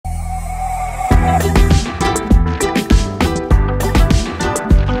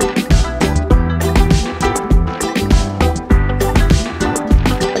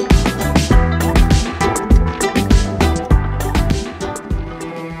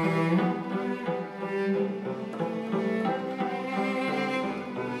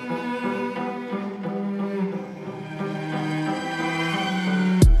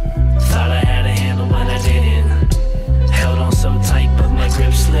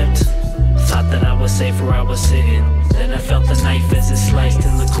safe where I was sitting. Then I felt the knife as it sliced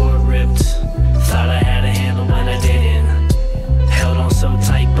and the cord ripped. Thought I had a handle when I didn't. Held on so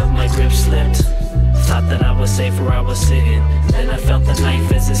tight but my grip slipped. Thought that I was safe where I was sitting. Then I felt the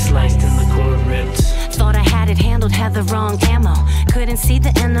knife as it sliced and the cord ripped. Thought I had it handled, had the wrong ammo. Couldn't see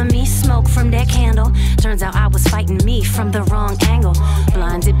the enemy, smoke from their candle. Turns out I was fighting me from the wrong angle.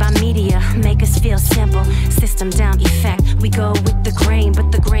 Blinded by media, make us feel simple. System down effect, we go with the grain.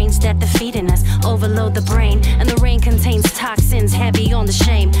 But the grains that defeating us overload the brain. And the rain contains toxins heavy on the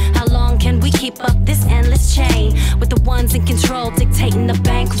shame. How long can we keep up this endless chain? With the ones in control dictating the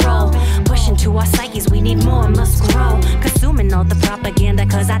bankroll. Pushing to our psyches, we need more, must grow. Consuming all the propaganda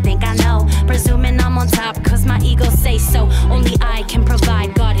cause I think I know. Presuming I'm on top cause my ego say so. Only I can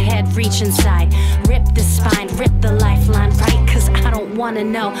provide, Godhead reach inside. Rip the spine, rip the lifeline right. Cause I don't wanna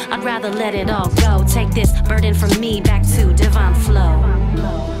know, I'd rather let it all go. Take this burden from me back to divine flow.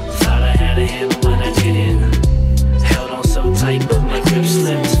 Thought I had a handle when I didn't. Held on so tight but my grip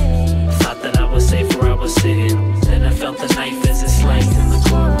slipped. Thought that I was safe where I was sitting. Then I felt the knife as it sliced and the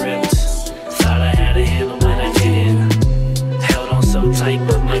cord ripped. Thought I had a handle when I didn't. Held on so tight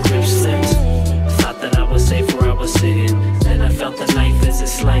but my grip slipped. Thought that I was safe where I was sitting. Then I felt the knife as it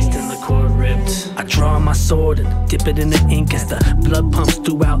sliced and the cord ripped. I draw my sword and dip it in the ink as the blood pumps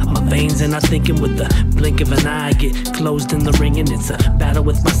throughout my veins. And I'm thinking with the blink of an eye I get closed in the ring. And it's a battle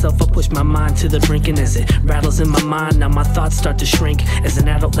with myself, I push my mind to the brink. And as it rattles in my mind, now my thoughts start to shrink. As an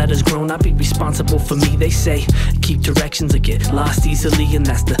adult that has grown, I'll be responsible for me. They say, keep directions or get lost easily. And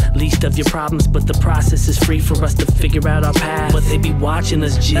that's the least of your problems, but the process is free for us to figure out our path. But they be watching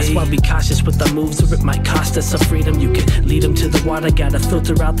us, G. That's why be cautious with our moves or it might cost us our freedom. You can lead them to the water, gotta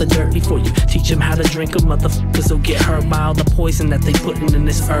filter out the dirt before you teach them how to drink. Or motherfuckers will get hurt by all the poison that they putting in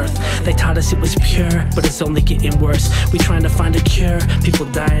this earth. They taught us it was pure, but it's only getting worse. We trying to find a cure, people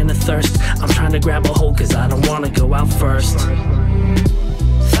dying of thirst. I'm trying to grab a hold cause I don't wanna go out first.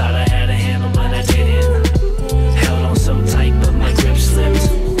 Thought I had a handle when I didn't. Held on so tight but my grip slipped.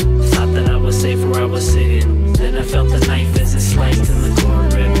 Thought that I was safe where I was sitting. Then I felt the knife as it sliced and the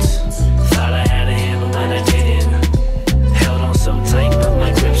cord ripped. Thought I had a handle when I didn't. Held on so tight but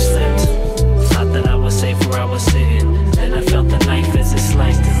my grip slipped. Thought that I was safe where I was sitting. Then I felt the knife as it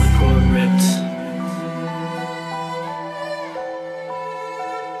sliced and the cord ripped.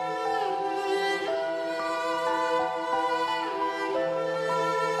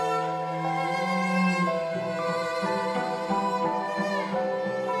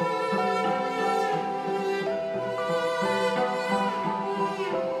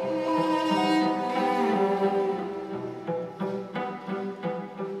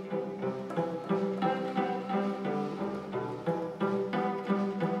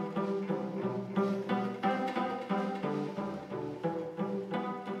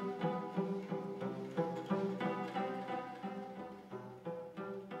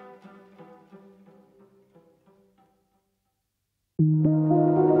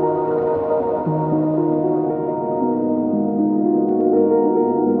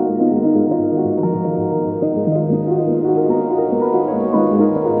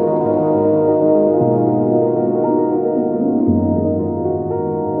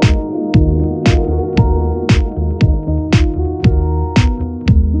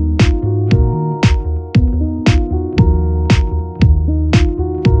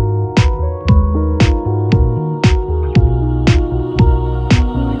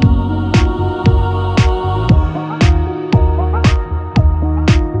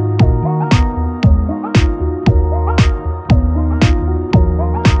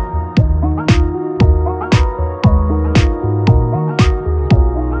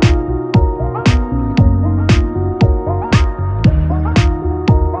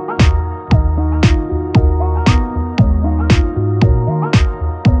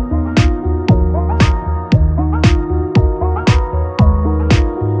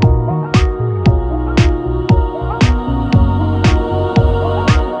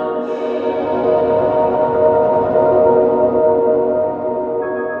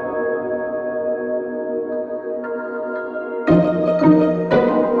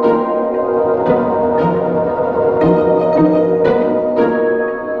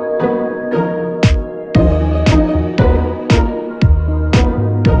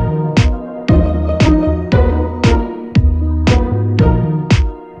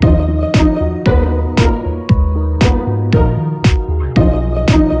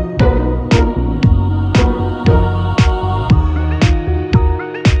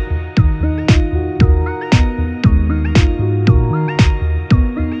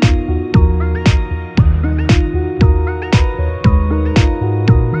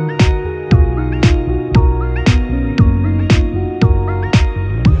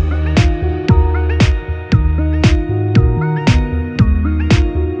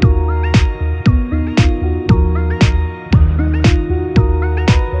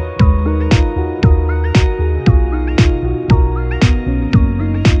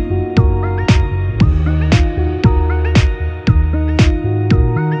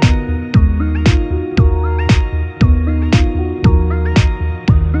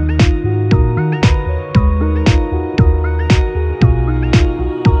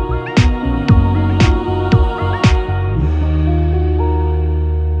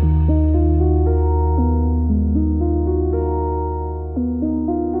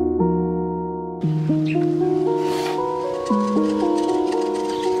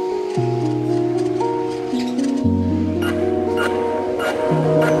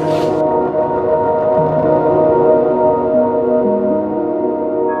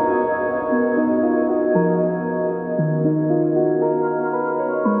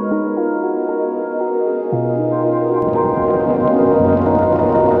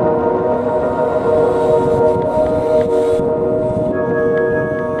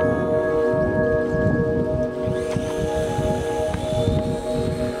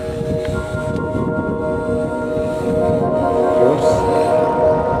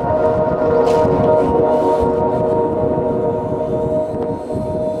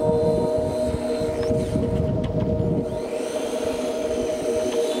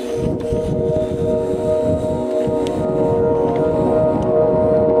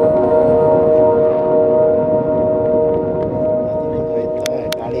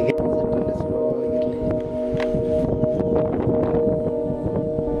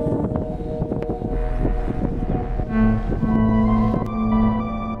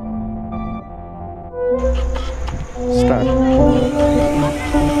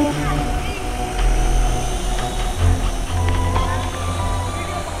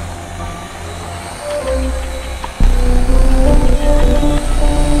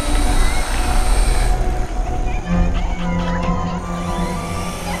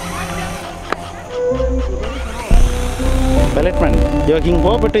 Select ಮಾಡಿ. ಇವಾಗ ಹಿಂಗೆ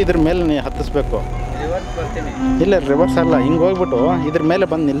ಹೋಗ್ಬಿಟ್ಟು ಇದ್ರ ಮೇಲೆ ನೀ ಹತ್ತಿಸ್ಬೇಕು. ಇಲ್ಲ reverse ಅಲ್ಲ, ಹಿಂಗೆ ಹೋಗ್ಬಿಟ್ಟು ಇದ್ರ ಮೇಲೆ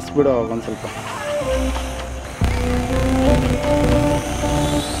ಬಂದು ನಿಲ್ಲಿಸ್ಬಿಡು ಅವಾಗ ಒಂದು ಸ್ವಲ್ಪ.